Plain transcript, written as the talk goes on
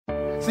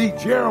See,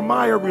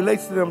 Jeremiah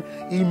relates to them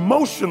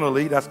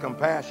emotionally, that's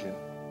compassion,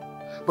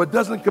 but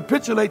doesn't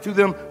capitulate to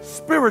them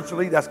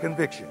spiritually, that's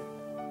conviction.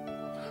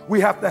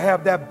 We have to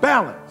have that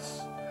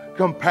balance,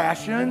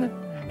 compassion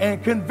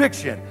and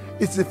conviction.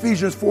 It's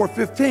Ephesians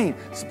 4:15.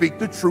 Speak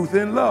the truth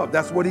in love.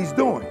 That's what he's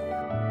doing.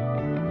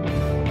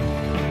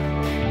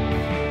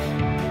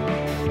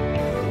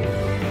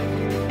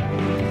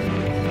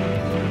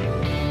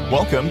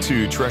 Welcome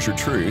to Treasure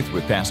Truth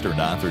with Pastor and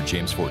author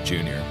James Fort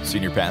Jr.,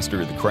 Senior Pastor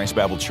of the Christ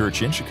Bible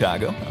Church in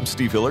Chicago. I'm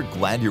Steve Hillard.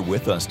 Glad you're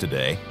with us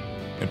today.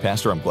 And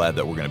Pastor, I'm glad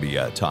that we're going to be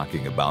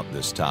talking about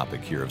this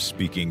topic here of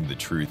speaking the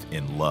truth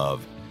in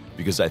love,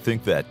 because I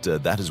think that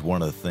that is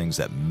one of the things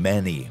that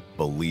many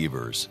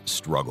believers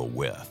struggle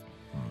with.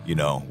 You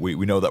know, we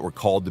know that we're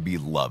called to be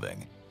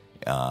loving,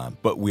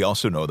 but we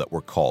also know that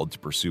we're called to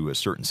pursue a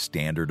certain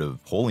standard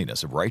of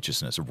holiness, of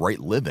righteousness, of right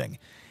living.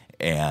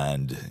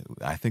 And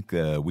I think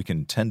we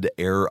can tend to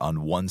err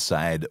on one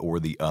side or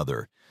the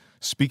other.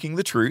 Speaking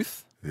the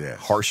truth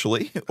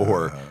harshly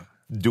or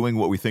doing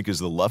what we think is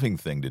the loving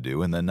thing to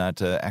do and then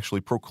not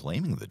actually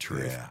proclaiming the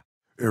truth. Yeah.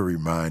 It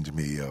reminds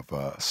me of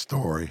a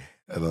story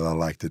that I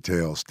like to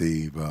tell,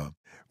 Steve.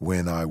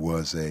 When I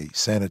was a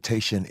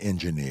sanitation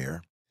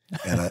engineer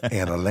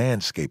and a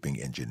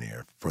landscaping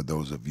engineer, for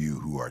those of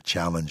you who are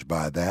challenged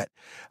by that,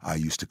 I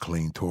used to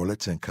clean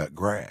toilets and cut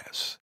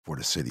grass for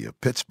the city of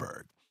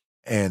Pittsburgh.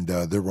 And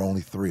there were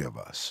only three of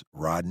us,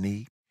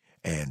 Rodney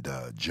and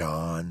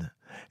John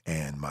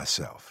and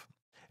myself.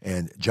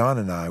 And John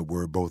and I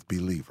were both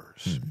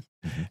believers.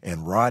 Mm-hmm.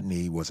 And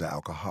Rodney was an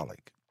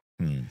alcoholic.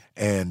 Mm.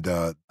 And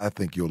I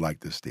think you'll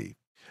like this, Steve.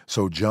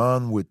 So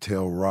John would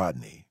tell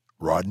Rodney,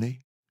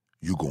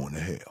 you going to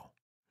hell.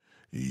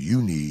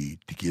 You need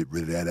to get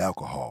rid of that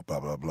alcohol,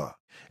 blah, blah, blah.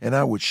 And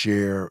I would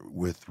share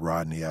with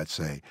Rodney, I'd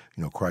say,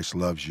 Christ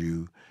loves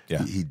you.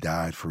 Yeah. He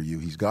died for you.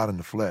 He's God in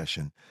the flesh.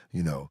 And,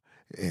 and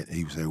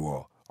he would say,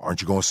 well,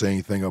 aren't you going to say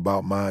anything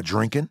about my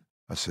drinking?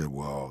 I said,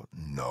 well,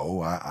 no,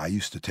 I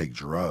used to take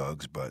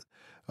drugs, but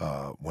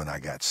when I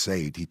got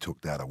saved, he took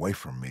that away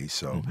from me.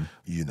 So,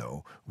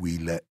 we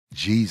let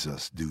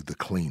Jesus do the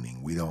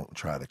cleaning. We don't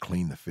try to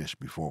clean the fish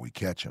before we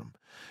catch them.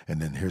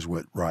 And then here's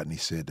what Rodney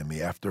said to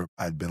me. After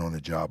I'd been on the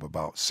job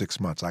about 6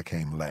 months, I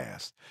came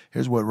last.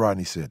 Here's what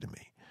Rodney said to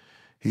me.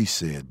 He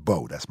said,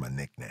 Bo, that's my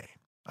nickname.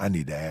 I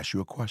need to ask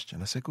you a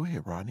question. I said, go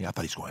ahead, Rodney. I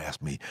thought he's going to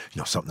ask me,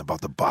 something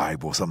about the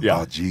Bible, something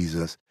about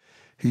Jesus.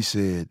 He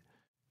said,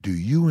 do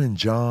you and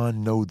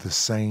John know the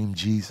same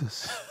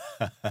Jesus?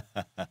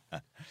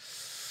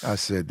 I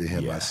said to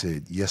him, I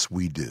said, yes,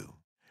 we do.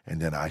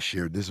 And then I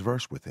shared this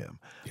verse with him.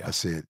 Yeah. I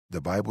said,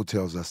 the Bible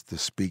tells us to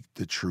speak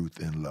the truth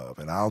in love.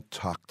 And I'll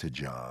talk to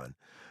John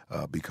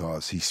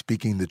because he's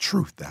speaking the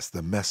truth. That's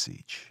the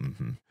message.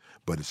 Mm-hmm.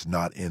 But it's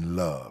not in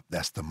love.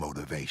 That's the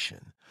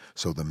motivation.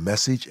 So the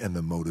message and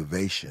the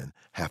motivation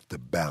have to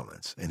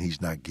balance, and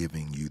he's not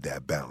giving you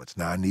that balance.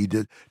 Now, I need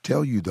to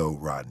tell you, though,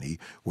 Rodney,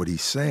 what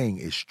he's saying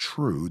is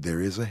true.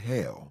 There is a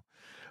hell,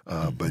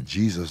 but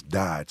Jesus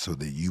died so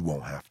that you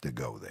won't have to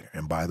go there.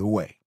 And by the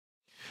way,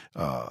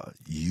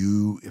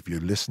 if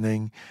you're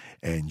listening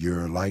and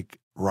you're like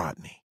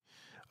Rodney,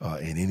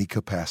 in any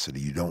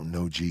capacity, you don't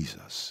know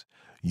Jesus,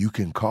 you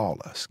can call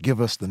us. Give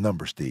us the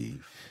number,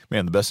 Steve.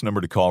 Man, the best number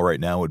to call right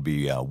now would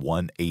be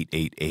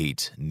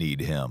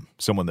 1-888-NEED-HIM.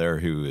 Someone there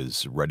who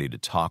is ready to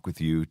talk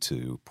with you,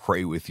 to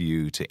pray with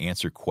you, to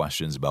answer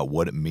questions about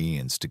what it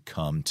means to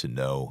come to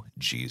know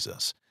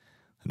Jesus.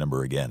 The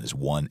number again is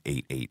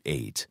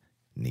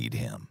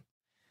 1-888-NEED-HIM.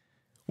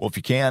 Well, if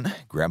you can,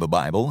 grab a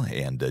Bible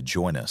and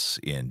join us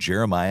in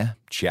Jeremiah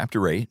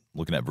chapter 8,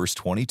 looking at verse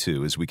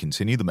 22 as we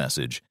continue the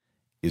message,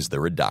 Is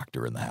There a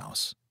Doctor in the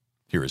House?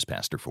 Here is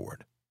Pastor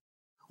Ford.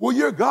 Well,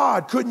 you're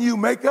God. Couldn't you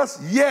make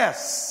us?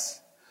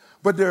 Yes.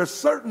 But there are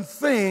certain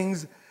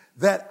things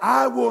that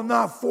I will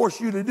not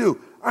force you to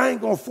do. I ain't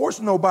going to force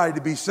nobody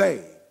to be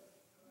saved.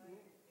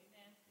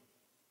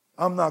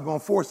 I'm not going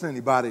to force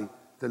anybody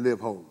to live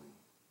holy.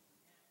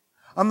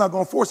 I'm not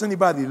going to force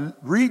anybody to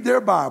read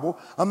their Bible.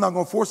 I'm not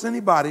going to force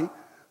anybody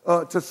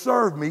to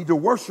serve me, to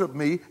worship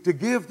me, to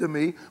give to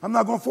me. I'm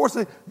not going to force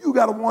it. You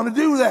got to want to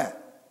do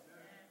that.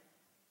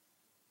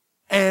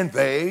 And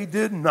they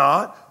did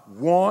not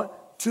want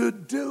to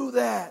do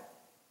that.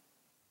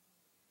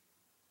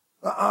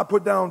 I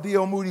put down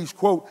D.L. Moody's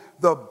quote,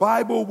 the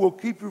Bible will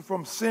keep you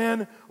from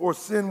sin or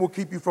sin will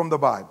keep you from the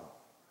Bible.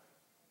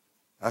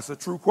 That's a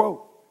true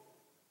quote.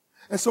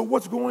 And so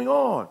what's going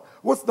on?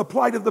 What's the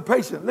plight of the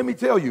patient? Let me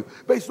tell you,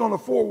 based on the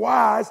 4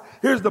 whys,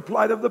 here's the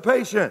plight of the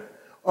patient.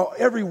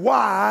 Every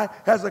why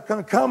has a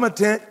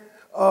concomitant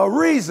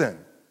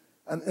reason.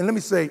 And let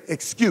me say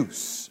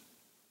excuse.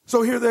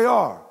 So here they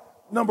are.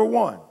 Number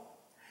 1.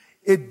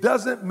 It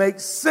doesn't make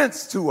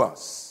sense to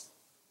us.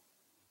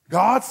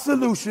 God's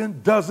solution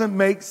doesn't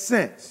make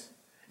sense.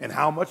 And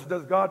how much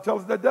does God tell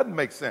us that doesn't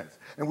make sense?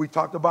 And we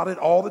talked about it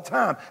all the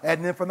time, ad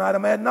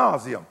infinitum, ad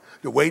nauseum.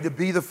 The way to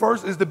be the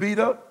first is to be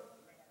the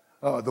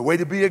way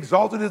to be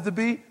exalted is to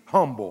be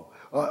humble.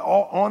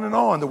 On and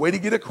on. The way to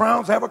get a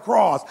crown is have a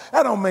cross.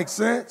 That don't make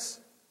sense.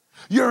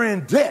 You're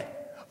in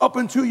debt. up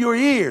into your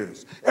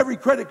ears. Every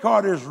credit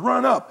card is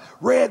run up,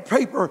 red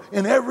paper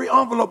in every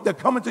envelope that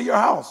come into your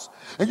house.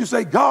 And you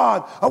say,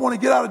 God, I want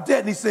to get out of debt.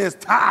 And he says,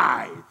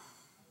 tithe.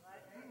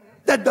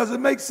 That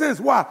doesn't make sense.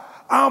 Why?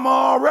 I'm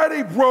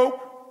already broke.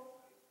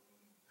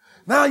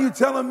 Now you're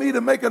telling me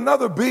to make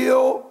another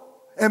bill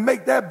and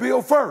make that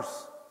bill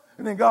first.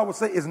 And then God will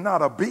say, it's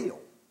not a bill.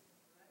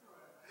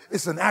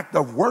 It's an act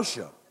of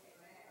worship.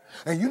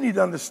 And you need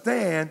to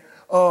understand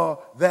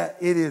that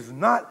it is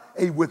not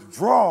a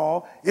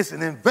withdrawal, it's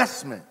an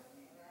investment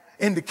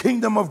in the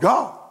kingdom of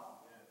God.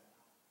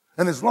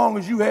 And as long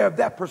as you have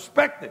that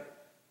perspective,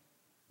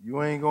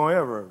 you ain't going to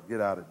ever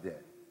get out of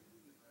debt.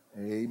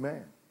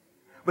 Amen.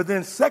 But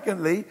then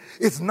secondly,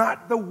 it's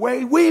not the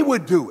way we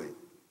would do it.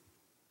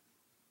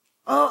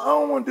 I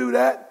don't want to do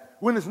that.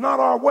 When it's not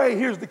our way,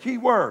 here's the key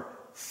word: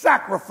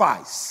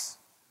 sacrifice.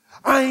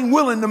 I ain't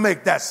willing to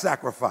make that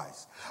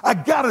sacrifice. I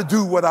got to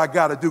do what I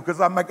got to do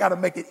because I got to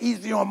make it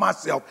easy on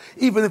myself,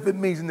 even if it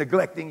means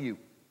neglecting you.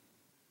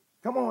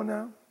 Come on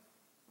now.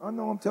 I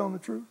know I'm telling the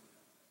truth.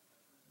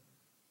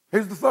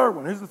 Here's the third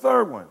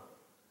one.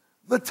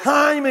 The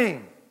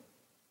timing.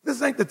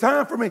 This ain't the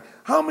time for me.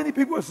 How many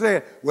people have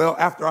said, well,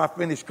 after I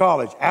finish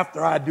college,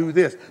 after I do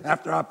this,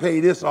 after I pay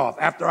this off,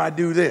 after I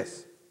do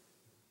this?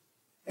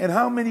 And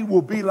how many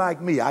will be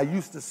like me? I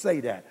used to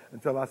say that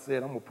until I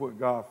said, I'm going to put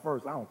God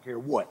first. I don't care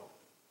what.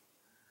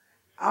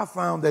 I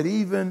found that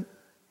even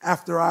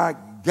after I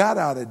got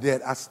out of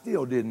debt, I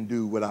still didn't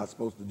do what I was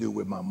supposed to do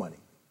with my money.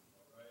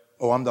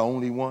 Oh, I'm the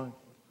only one?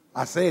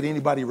 I said,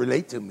 anybody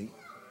relate to me?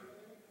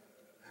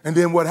 And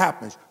then what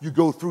happens? You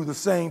go through the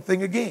same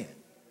thing again.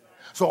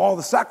 So all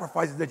the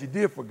sacrifices that you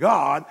did for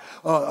God,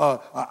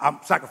 I'm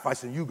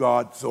sacrificing you,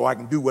 God, so I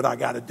can do what I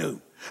got to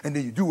do. And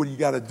then you do what you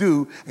got to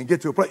do and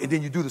get to a place. And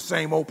then you do the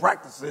same old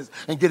practices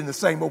and get in the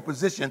same old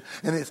position.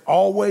 And it's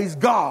always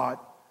God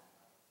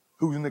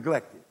who's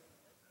neglected.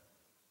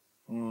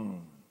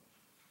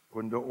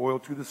 Putting the oil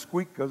to the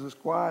squeak because it's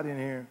quiet in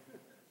here.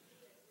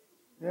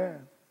 Yeah.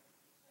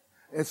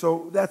 And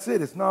so that's it.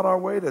 It's not our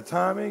way. The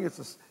timing,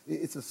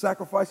 it's a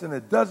sacrifice, and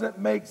it doesn't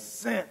make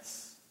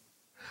sense.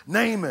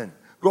 Naaman,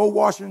 go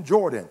wash in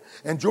Jordan.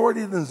 And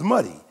Jordan is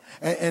muddy.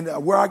 And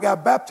where I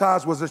got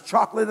baptized was as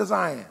chocolate as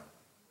I am.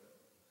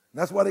 And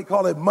that's why they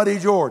call it Muddy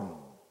Jordan.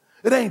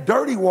 It ain't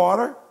dirty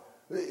water.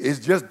 It's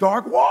just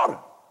dark water.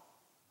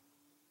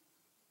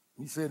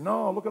 He said,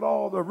 no, look at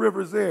all the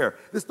rivers there.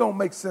 This don't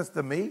make sense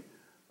to me.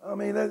 I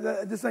mean,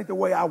 this ain't the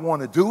way I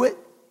want to do it.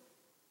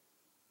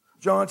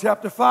 John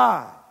chapter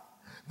 5,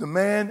 the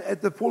man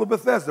at the pool of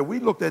Bethesda, we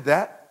looked at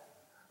that.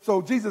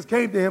 So Jesus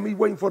came to him. He's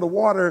waiting for the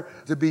water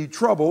to be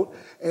troubled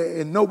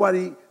and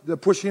nobody to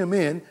push him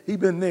in. He'd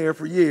been there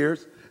for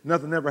years.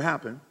 Nothing ever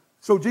happened.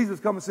 So Jesus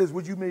comes and says,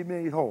 would you be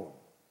made whole?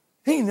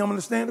 He didn't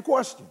understand the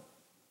question.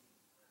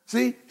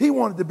 See, he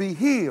wanted to be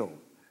healed.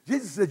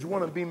 Jesus said, you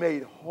want to be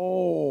made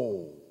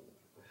whole.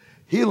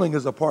 Healing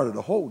is a part of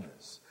the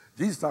wholeness.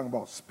 Jesus is talking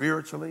about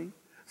spiritually,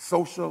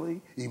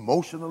 socially,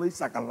 emotionally,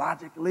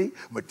 psychologically,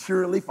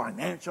 materially,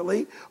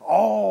 financially,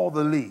 all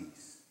the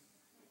leads.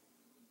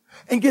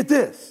 And get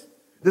this.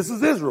 This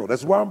is Israel.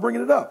 That's why I'm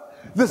bringing it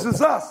up. This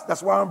is us.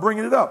 That's why I'm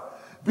bringing it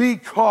up.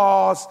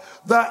 Because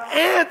the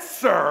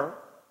answer,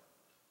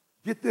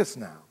 get this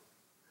now.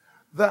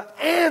 The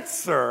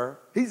answer,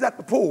 he's at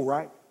the pool,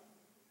 right?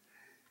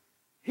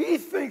 He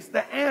thinks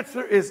the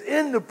answer is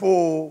in the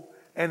pool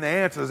and the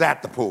answer is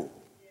at the pool.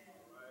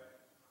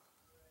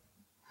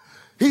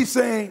 He's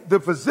saying the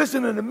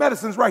physician and the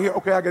medicine's right here.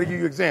 Okay, I got to give you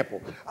an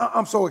example.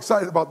 I'm so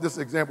excited about this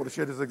example, to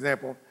share this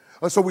example.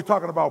 So we're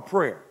talking about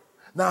prayer.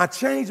 Now, I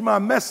changed my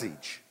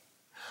message.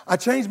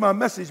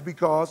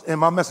 Because, and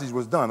my message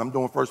was done. I'm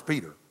doing 1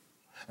 Peter,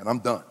 and I'm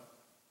done.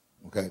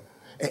 Okay?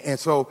 And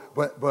so,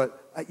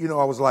 but you know,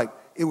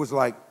 it was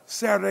like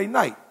Saturday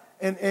night,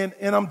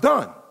 and I'm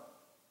done.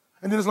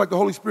 And then it's like the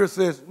Holy Spirit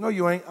says, no,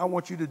 you ain't. I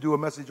want you to do a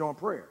message on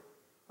prayer.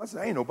 I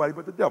said, ain't nobody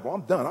but the devil.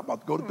 I'm done. I'm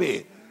about to go to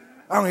bed.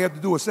 I don't have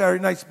to do a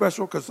Saturday night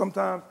special because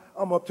sometimes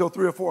I'm up till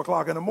 3 or 4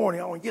 o'clock in the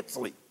morning. I don't get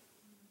sleep.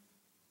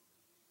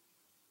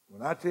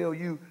 When I tell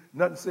you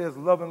nothing says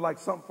loving like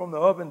something from the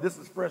oven, this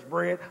is fresh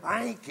bread,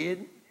 I ain't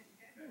kidding.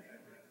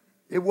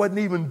 It wasn't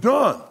even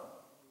done.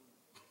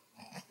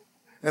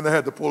 And I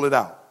had to pull it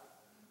out.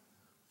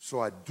 So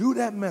I do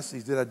that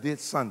message that I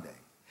did Sunday.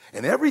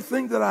 And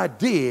everything that I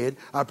did,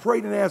 I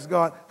prayed and asked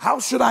God,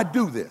 how should I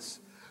do this?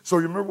 So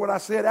you remember what I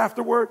said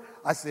afterward?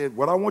 I said,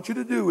 what I want you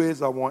to do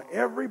is I want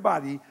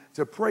everybody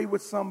to pray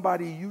with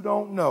somebody you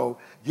don't know,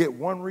 get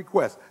one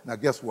request. Now,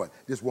 guess what?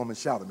 This woman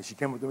shouted at me. She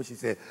came up to me. She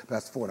said,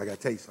 Pastor Ford, I got to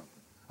tell you something.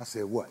 I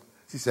said, what?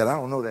 She said, I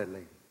don't know that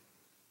lady.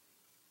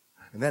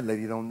 And that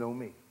lady don't know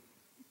me.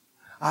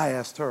 I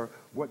asked her,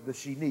 what does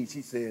she need?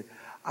 She said,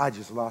 I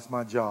just lost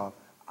my job.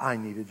 I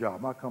need a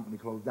job. My company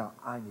closed down.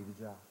 I need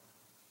a job.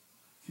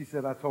 She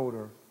said, I told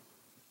her,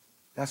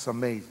 that's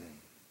amazing.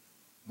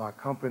 My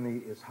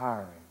company is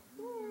hiring.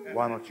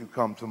 Why don't you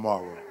come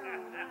tomorrow?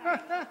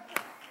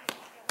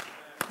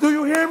 Do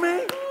you hear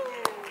me?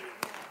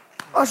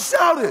 I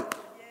shouted.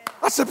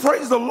 I said,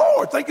 praise the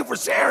Lord. Thank you for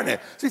sharing it.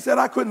 She said,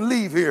 I couldn't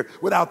leave here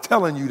without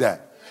telling you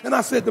that. And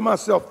I said to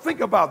myself, think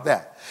about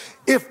that.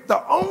 If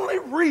the only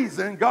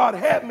reason God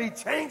had me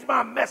change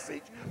my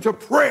message to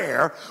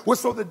prayer was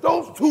so that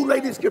those two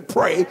ladies could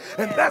pray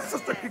and that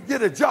sister could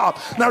get a job.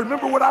 Now,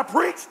 remember what I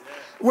preached?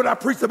 When I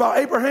preached about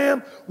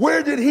Abraham,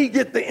 where did he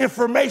get the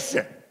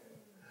information?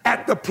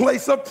 At the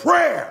place of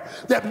prayer.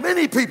 That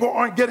many people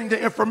aren't getting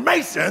the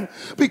information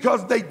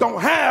because they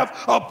don't have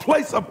a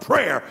place of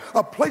prayer,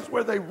 a place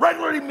where they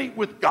regularly meet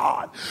with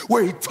God,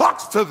 where he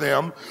talks to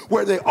them,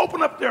 where they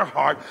open up their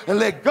heart and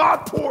let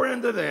God pour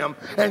into them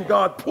and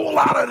God pull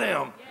out of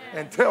them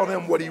and tell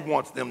them what he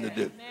wants them to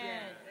do.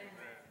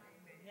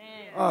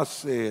 I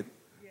said,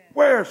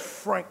 where's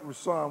Frank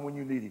Russon when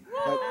you need him?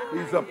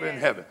 He's up in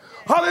heaven.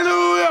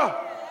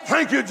 Hallelujah.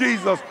 Thank you,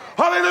 Jesus.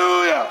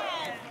 Hallelujah.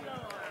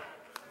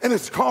 And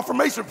it's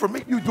confirmation for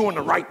me. You're doing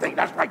the right thing.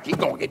 That's right. Keep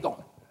going. Keep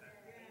going.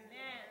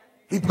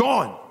 Keep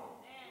going.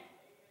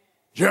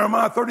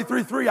 Jeremiah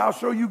 33:3, I'll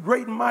show you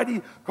great and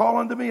mighty. Call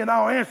unto me and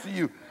I'll answer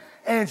you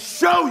and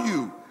show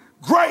you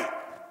great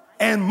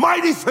and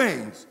mighty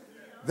things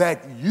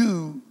that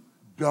you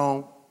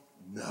don't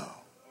know.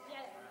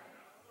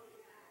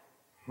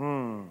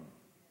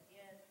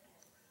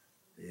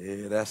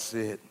 Yeah, that's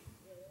it.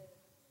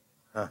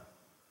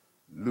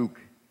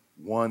 Luke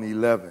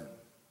 1:11.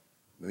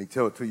 Let me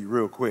tell it to you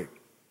real quick.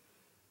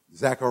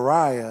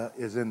 Zechariah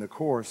is in the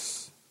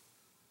course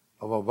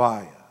of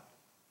Abiah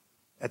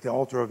at the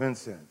altar of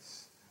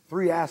incense.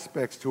 3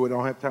 aspects to it. I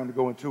don't have time to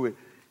go into it.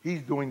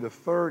 He's doing the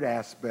 3rd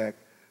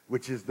aspect,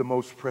 which is the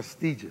most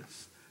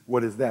prestigious.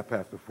 What is that,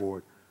 Pastor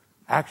Ford?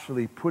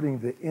 Actually putting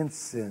the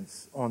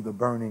incense on the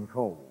burning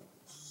coals.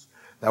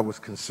 That was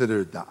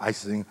considered the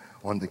icing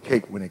on the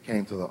cake when it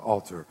came to the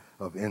altar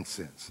of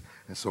incense.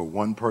 And so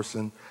one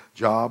person's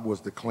job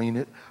was to clean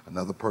it,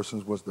 another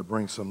person's was to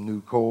bring some new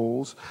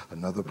coals,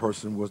 another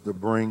person was to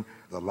bring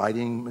the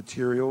lighting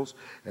materials,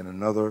 and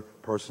another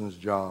person's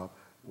job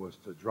was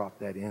to drop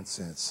that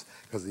incense,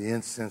 because the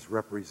incense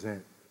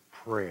represents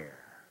prayer.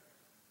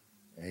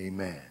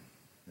 Amen.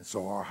 And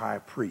so our high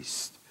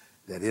priest,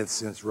 that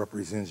incense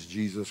represents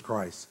Jesus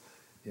Christ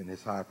in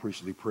his high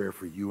priestly prayer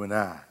for you and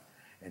I.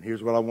 And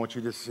here's what I want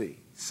you to see.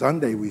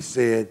 Sunday we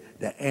said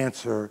the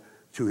answer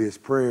to his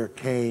prayer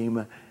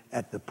came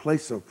at the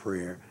place of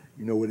prayer.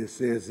 You know what it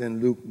says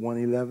in Luke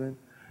 1:11?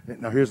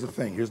 Now here's the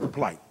thing. Here's the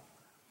plight.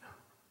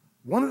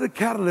 One of the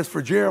catalysts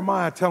for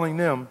Jeremiah telling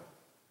them,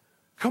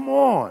 come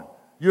on,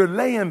 you're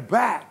laying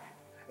back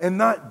and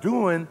not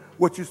doing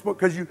what you're supposed,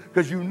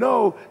 because you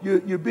know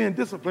you're being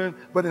disciplined,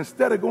 but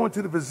instead of going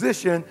to the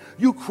physician,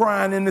 you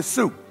crying in the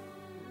soup.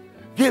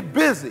 Get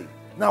busy.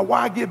 Now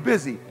why get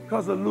busy?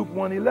 Because of Luke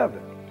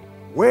 1:11.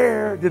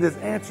 Where did his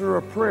answer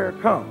of prayer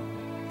come?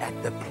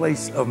 At the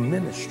place of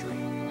ministry.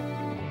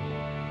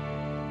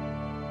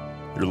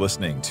 You're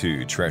listening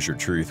to Treasure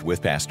Truth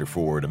with Pastor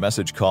Ford, a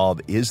message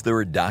called Is There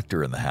a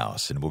Doctor in the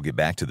House? And we'll get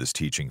back to this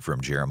teaching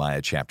from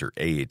Jeremiah chapter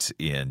 8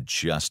 in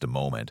just a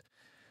moment.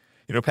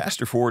 You know,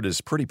 Pastor Ford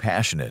is pretty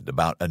passionate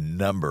about a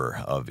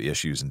number of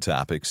issues and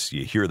topics.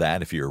 You hear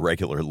that if you're a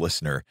regular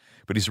listener.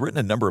 But he's written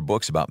a number of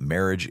books about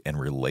marriage and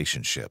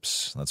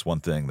relationships. That's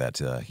one thing that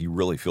he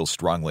really feels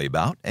strongly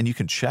about. And you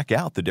can check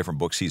out the different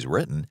books he's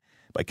written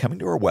by coming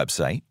to our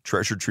website,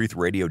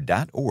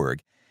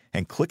 treasuretruthradio.org,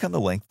 and click on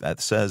the link that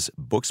says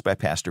Books by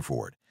Pastor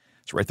Ford.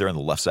 It's right there on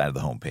the left side of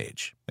the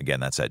homepage. Again,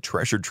 that's at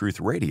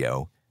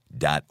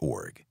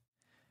treasuretruthradio.org.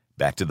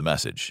 Back to the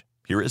message.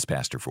 Here is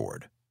Pastor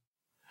Ford.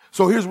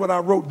 So here's what I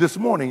wrote this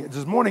morning.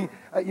 This morning,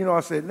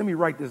 I said, let me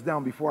write this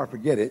down before I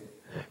forget it.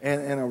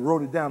 And I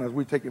wrote it down as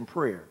we take in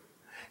prayer.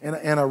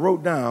 And I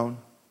wrote down,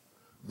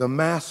 the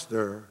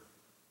master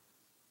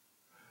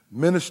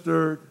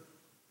ministered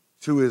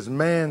to his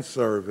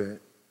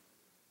manservant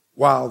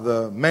while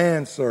the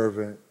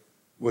manservant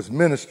was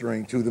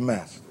ministering to the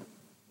master.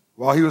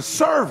 While he was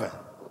serving.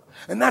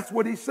 And that's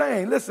what he's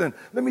saying. Listen,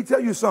 let me tell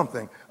you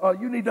something.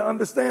 You need to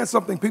understand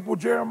something. People,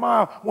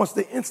 Jeremiah wants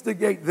to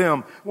instigate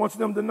them, wants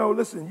them to know,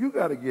 listen, you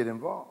got to get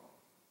involved.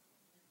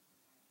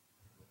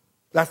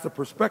 That's the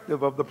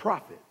perspective of the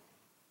prophet.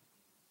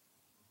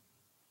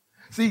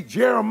 See,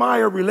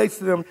 Jeremiah relates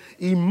to them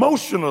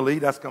emotionally,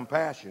 that's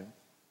compassion,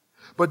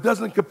 but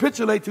doesn't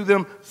capitulate to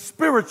them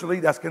spiritually,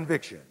 that's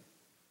conviction.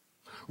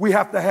 We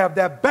have to have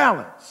that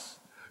balance,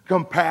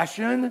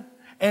 compassion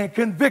and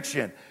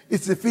conviction.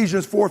 It's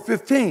Ephesians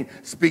 4:15.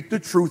 Speak the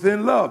truth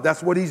in love.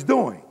 That's what he's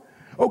doing.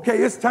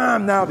 Okay, it's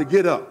time now to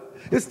get up.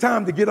 It's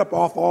time to get up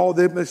off all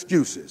them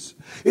excuses.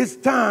 It's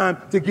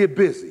time to get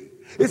busy.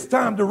 It's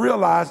time to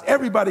realize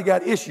everybody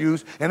got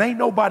issues and ain't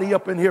nobody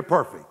up in here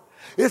perfect.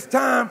 It's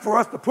time for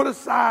us to put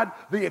aside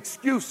the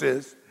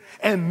excuses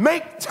and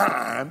make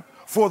time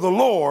for the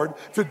Lord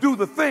to do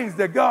the things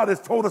that God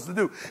has told us to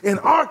do. In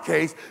our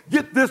case,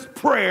 get this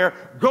prayer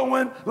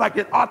going like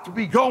it ought to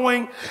be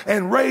going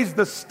and raise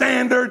the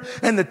standard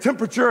and the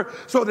temperature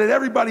so that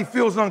everybody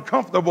feels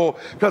uncomfortable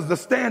because the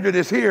standard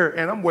is here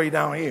and I'm way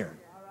down here.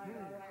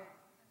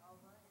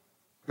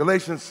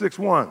 Galatians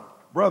 6:1,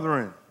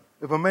 brethren,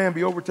 if a man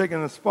be overtaken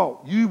in his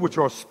fault, you which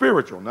are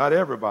spiritual, not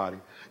everybody,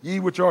 Ye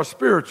which are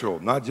spiritual,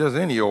 not just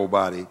any old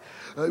body.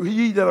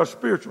 Ye that are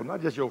spiritual,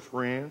 not just your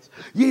friends.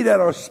 Ye that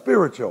are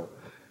spiritual,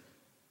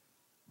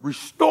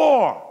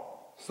 restore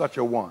such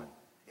a one.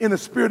 In a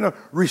spirit of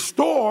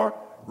restore,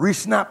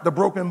 re-snap the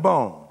broken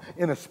bone.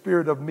 In a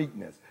spirit of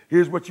meekness.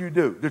 Here's what you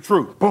do. The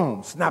truth.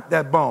 Boom, snap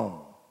that bone.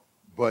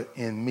 But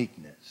in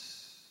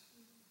meekness.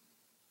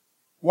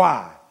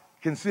 Why?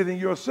 Considering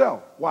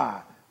yourself.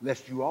 Why?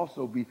 Lest you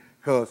also be,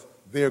 because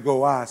there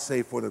go I,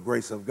 say for the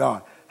grace of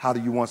God. How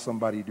do you want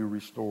somebody to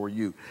restore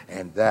you?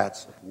 And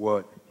that's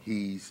what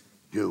he's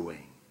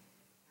doing.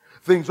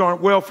 Things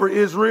aren't well for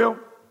Israel.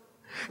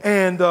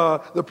 And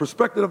the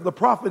perspective of the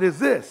prophet is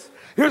this.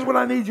 Here's what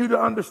I need you to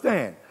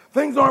understand.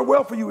 Things aren't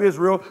well for you,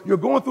 Israel. You're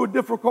going through a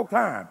difficult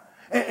time.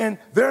 And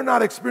they're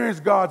not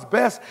experiencing God's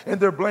best, and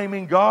they're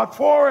blaming God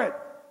for it.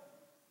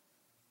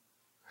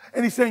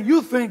 And he's saying,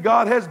 you think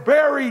God has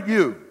buried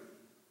you.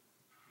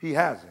 He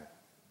hasn't.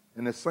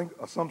 And there's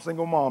some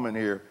single mom in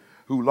here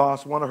who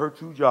lost one of her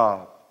 2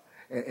 jobs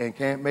and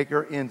can't make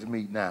her ends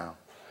meet now.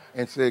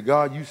 And said,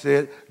 God, you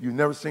said you've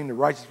never seen the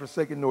righteous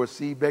forsaken nor a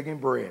seed begging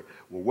bread.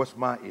 Well, what's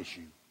my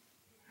issue?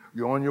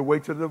 You're on your way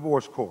to the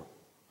divorce court.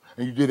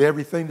 And you did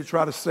everything to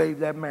try to save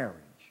that marriage.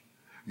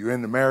 You're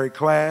in the married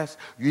class.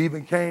 You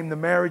even came to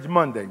Marriage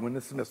Monday when the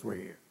Smiths were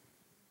here.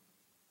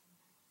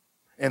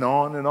 And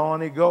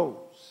on it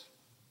goes.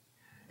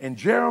 And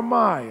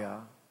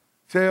Jeremiah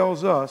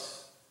tells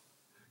us,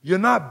 you're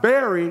not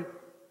buried,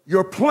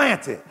 you're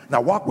planted.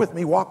 Now walk with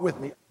me, walk with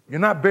me. You're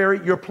not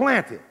buried, you're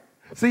planted.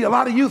 See, a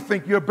lot of you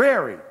think you're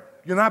buried.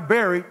 You're not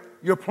buried,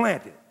 you're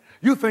planted.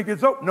 You think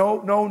it's, oh,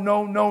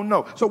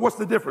 no. So what's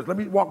the difference? Let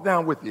me walk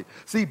down with you.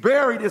 See,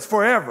 buried is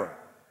forever.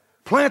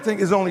 Planting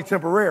is only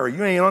temporary.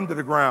 You ain't under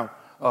the ground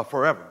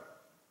forever.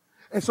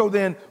 And so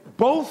then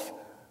both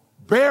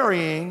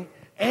burying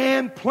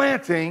and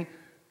planting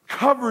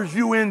covers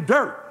you in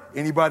dirt.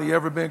 Anybody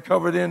ever been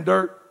covered in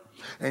dirt?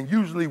 And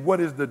usually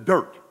what is the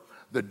dirt?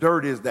 The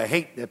dirt is the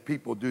hate that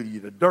people do to you.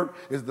 The dirt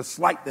is the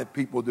slight that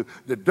people do.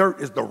 The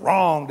dirt is the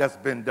wrong that's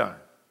been done.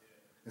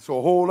 And so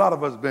a whole lot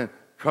of us been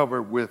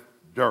covered with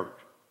dirt.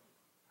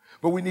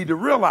 But we need to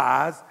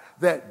realize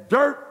that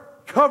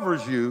dirt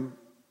covers you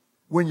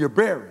when you're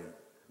buried,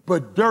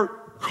 but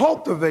dirt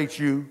cultivates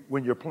you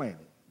when you're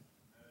planted.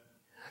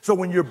 So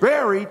when you're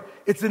buried,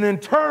 it's an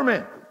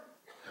interment.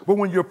 But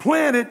when you're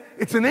planted,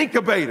 it's an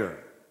incubator.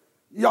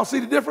 Y'all see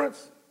the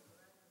difference?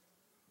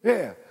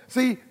 Yeah.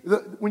 See,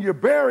 when you're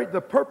buried,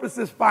 the purpose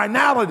is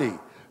finality.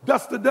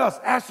 Dust to dust,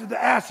 ashes to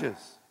ashes.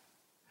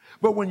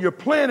 But when you're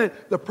planted,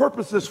 the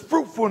purpose is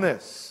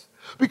fruitfulness.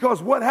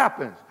 Because what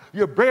happens?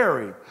 You're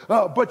buried,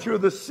 but you're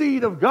the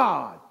seed of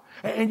God.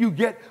 And you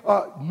get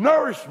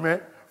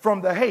nourishment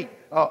from the hate.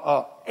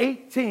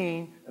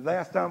 18,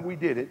 last time we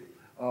did it,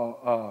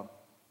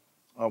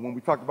 when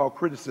we talked about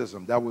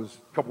criticism, that was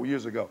a couple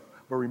years ago.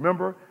 But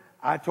remember,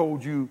 I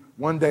told you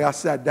one day I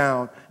sat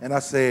down and I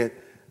said,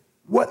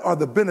 what are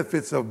the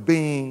benefits of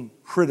being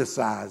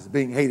criticized,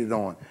 being hated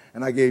on?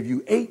 And I gave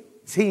you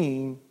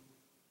 18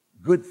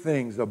 good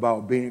things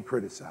about being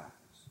criticized.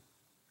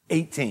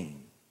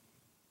 18.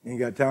 Ain't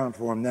got time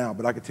for them now,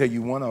 but I can tell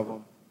you one of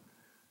them.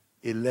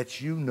 It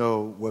lets you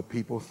know what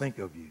people think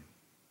of you.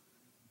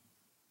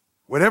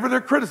 Whatever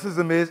their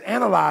criticism is,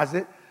 analyze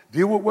it,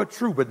 deal with what's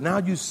true, but now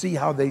you see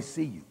how they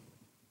see you.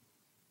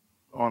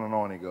 On and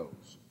on it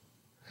goes.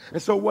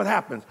 And so what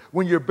happens?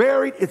 When you're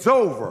buried, it's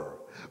over.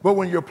 But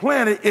when you're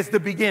planted, it's the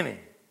beginning.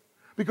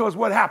 Because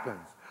what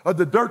happens?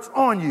 The dirt's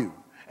on you.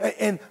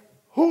 And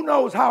who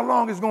knows how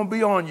long it's going to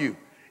be on you?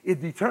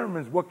 It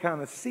determines what kind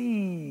of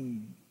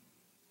seed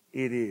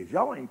it is.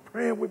 Y'all ain't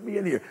praying with me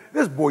in here.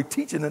 This boy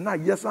teaching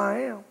tonight. Yes,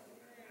 I am.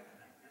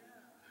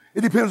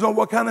 It depends on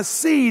what kind of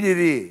seed it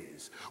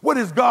is. What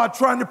is God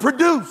trying to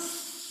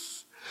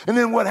produce? And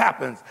then what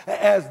happens?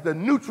 As the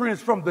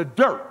nutrients from the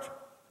dirt,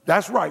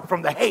 that's right,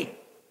 from the hate,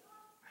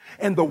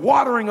 and the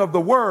watering of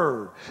the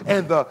word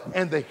and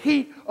the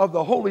heat of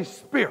the Holy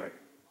Spirit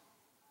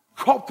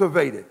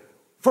cultivated.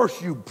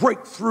 First you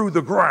break through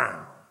the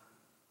ground.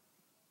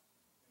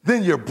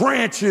 Then your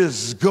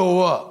branches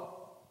go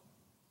up.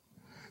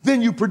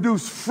 Then you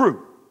produce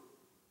fruit.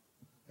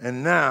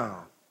 And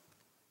now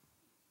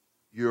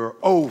you're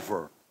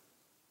over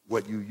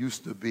what you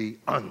used to be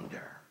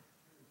under.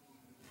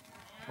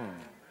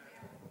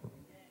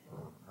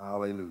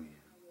 Hallelujah.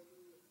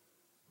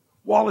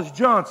 Wallace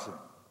Johnson.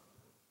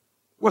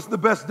 What's the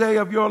best day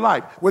of your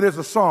life? Well, there's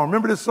a song.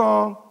 Remember this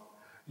song?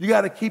 You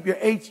got to keep your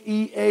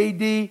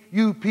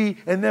H-E-A-D-U-P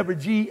and never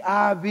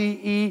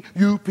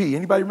G-I-V-E-U-P.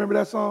 Anybody remember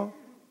that song?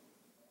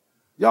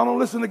 Y'all don't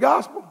listen to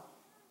gospel?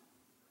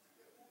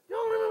 Y'all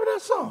don't remember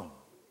that song?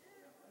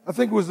 I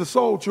think it was the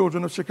Soul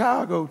Children of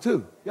Chicago,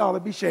 too. Y'all,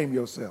 let me shame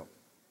yourself.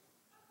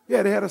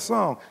 Yeah, they had a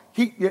song.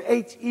 Keep your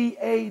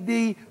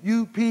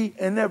H-E-A-D-U-P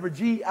and never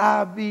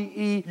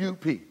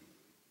G-I-V-E-U-P.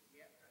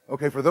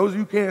 Okay, for those of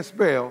you who can't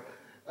spell,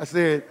 I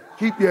said,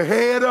 keep your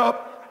head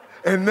up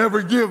and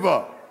never give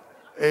up.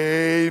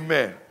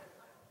 Amen.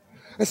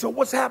 And so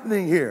what's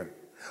happening here?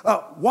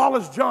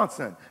 Wallace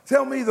Johnson,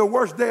 tell me the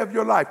worst day of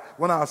your life.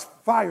 When I was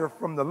fired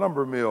from the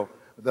lumber mill,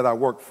 that I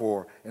worked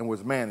for and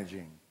was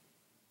managing.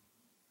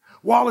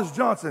 Wallace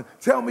Johnson,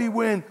 tell me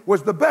when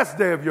was the best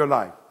day of your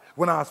life?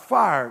 When I was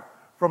fired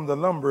from the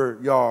lumber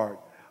yard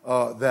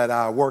that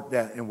I worked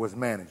at and was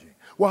managing.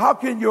 Well, how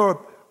can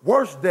your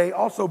worst day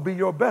also be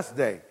your best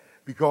day?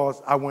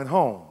 Because I went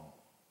home,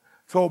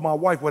 told my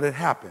wife what had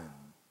happened.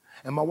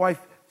 And my wife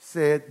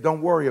said,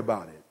 don't worry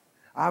about it.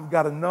 I've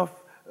got enough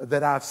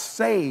that I've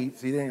saved.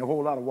 See, there ain't a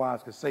whole lot of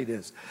wives can say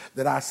this.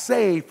 That I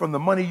saved from the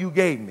money you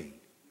gave me.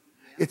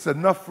 It's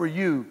enough for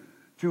you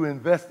to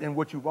invest in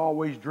what you've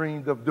always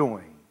dreamed of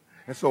doing.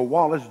 And so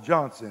Wallace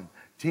Johnson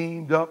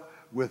teamed up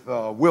with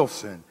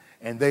Wilson,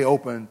 and they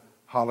opened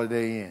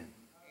Holiday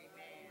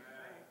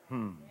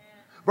Inn.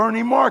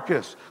 Bernie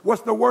Marcus,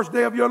 what's the worst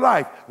day of your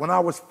life? When I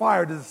was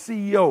fired as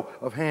CEO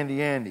of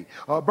Handy Andy.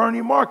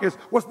 Bernie Marcus,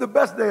 what's the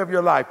best day of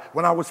your life?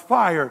 When I was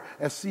fired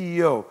as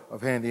CEO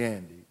of Handy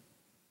Andy.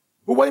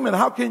 But wait a minute,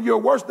 how can your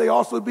worst day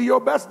also be your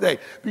best day?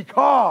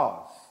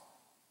 Because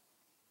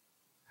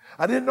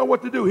I didn't know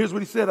what to do. Here's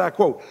what he said, I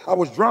quote, I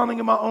was drowning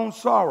in my own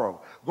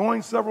sorrow,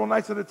 going several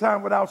nights at a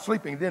time without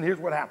sleeping. Then here's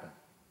what happened.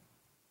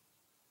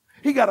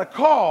 He got a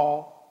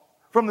call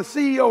from the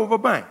CEO of a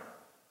bank.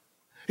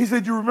 He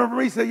said, you remember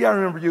me? He said, yeah, I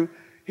remember you.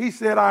 He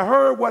said, I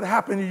heard what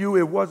happened to you.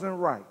 It wasn't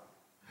right.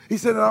 He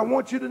said, and I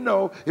want you to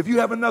know, if you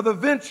have another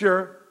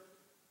venture,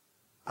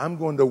 I'm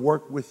going to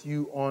work with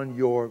you on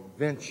your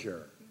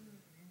venture.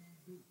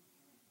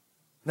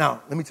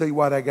 Now, let me tell you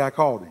why that guy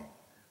called him.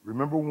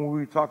 Remember when we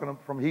were talking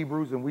from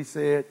Hebrews and we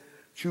said,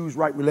 choose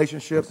right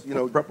relationships,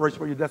 preparation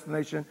for your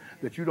destination,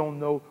 that you don't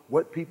know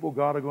what people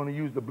God are going to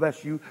use to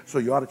bless you, so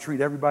you ought to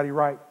treat everybody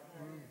right.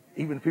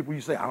 Even the people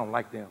you say, I don't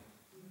like them.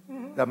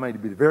 That may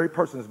be the very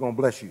person that's going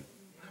to bless you.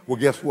 Well,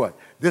 guess what?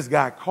 This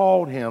guy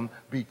called him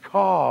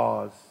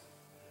because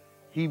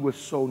he was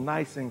so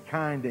nice and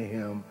kind to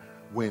him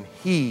when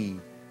he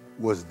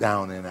was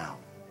down and out.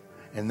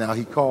 And now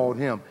he called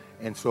him.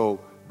 And so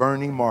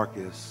Bernie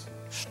Marcus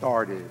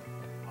started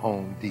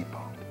Home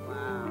Depot.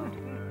 Wow.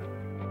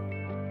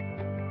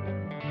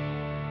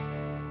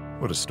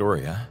 What a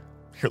story, huh?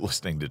 You're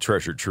listening to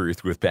Treasured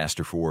Truth with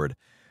Pastor Ford.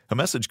 A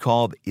message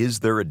called,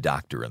 Is There a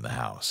Doctor in the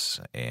House?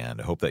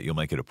 And I hope that you'll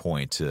make it a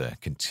point to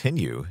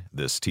continue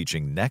this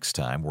teaching next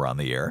time we're on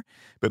the air.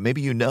 But maybe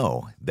you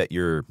know that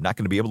you're not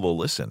going to be able to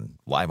listen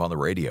live on the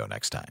radio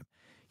next time.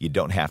 You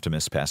don't have to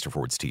miss Pastor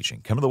Ford's teaching.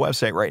 Come to the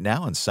website right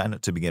now and sign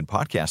up to begin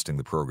podcasting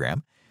the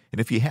program.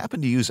 And if you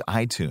happen to use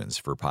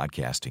iTunes for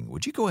podcasting,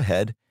 would you go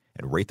ahead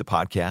and rate the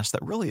podcast?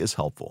 That really is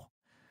helpful.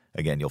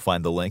 Again, you'll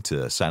find the link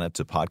to sign up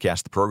to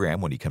podcast the program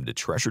when you come to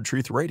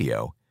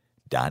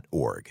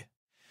treasuredtruthradio.org.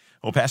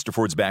 Well, Pastor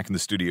Ford's back in the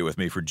studio with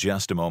me for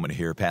just a moment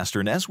here, Pastor.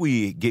 And as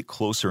we get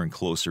closer and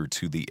closer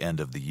to the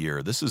end of the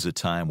year, this is a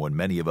time when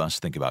many of us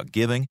think about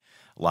giving.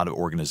 A lot of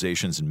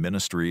organizations and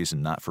ministries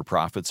and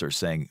not-for-profits are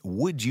saying,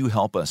 would you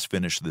help us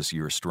finish this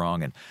year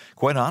strong? And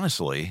quite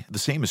honestly, the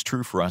same is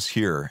true for us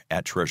here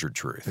at Treasured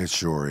Truth. It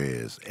sure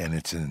is. And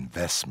it's an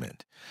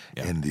investment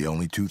in the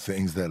only two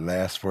things that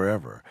last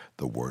forever,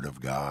 the Word of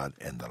God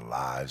and the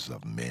lives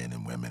of men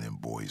and women and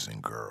boys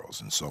and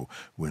girls. And so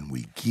when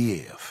we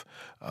give,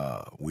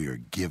 we are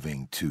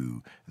giving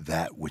to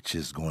that which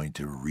is going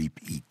to reap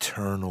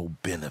eternal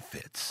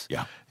benefits.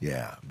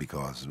 Yeah,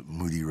 because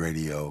Moody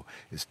Radio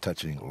is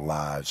touching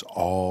lives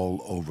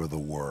all over the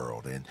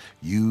world, and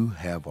you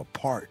have a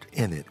part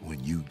in it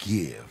when you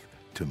give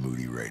to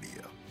Moody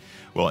Radio.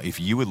 Well, if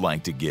you would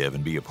like to give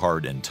and be a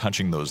part in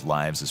touching those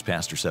lives, as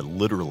Pastor said,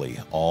 literally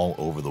all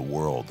over the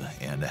world,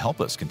 and to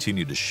help us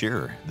continue to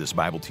share this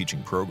Bible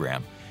teaching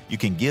program, you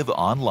can give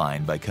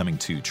online by coming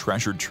to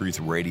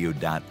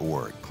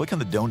treasuredtruthradio.org. Click on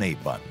the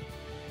donate button.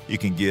 You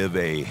can give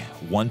a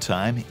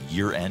one-time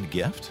year-end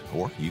gift,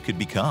 or you could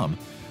become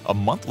a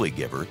monthly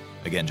giver.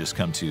 Again, just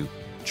come to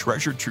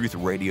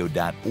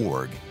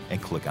treasuredtruthradio.org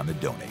and click on the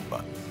donate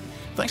button.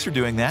 Thanks for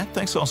doing that.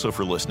 Thanks also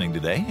for listening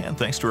today, and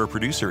thanks to our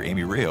producer,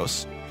 Amy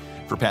Rios.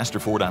 For Pastor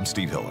Ford, I'm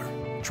Steve Hiller.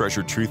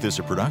 Treasured Truth is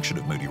a production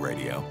of Moody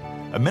Radio,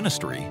 a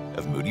ministry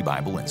of Moody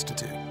Bible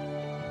Institute.